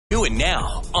Do it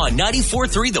now on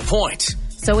 94.3 The Point.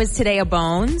 So is today a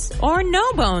bones or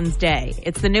no bones day?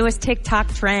 It's the newest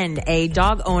TikTok trend. A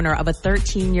dog owner of a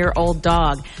 13-year-old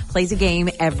dog plays a game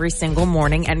every single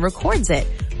morning and records it.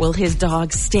 Will his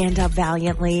dog stand up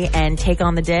valiantly and take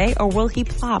on the day, or will he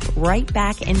plop right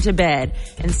back into bed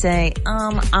and say,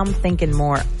 I'm thinking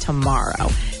more tomorrow?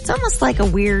 It's almost like a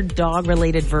weird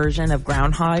dog-related version of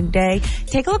Groundhog Day.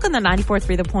 Take a look on the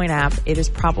 94.3 The Point app. It is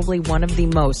probably one of the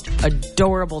most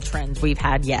adorable trends we've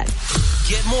had yet.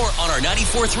 Get more on our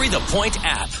 94.3 The Point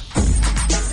app.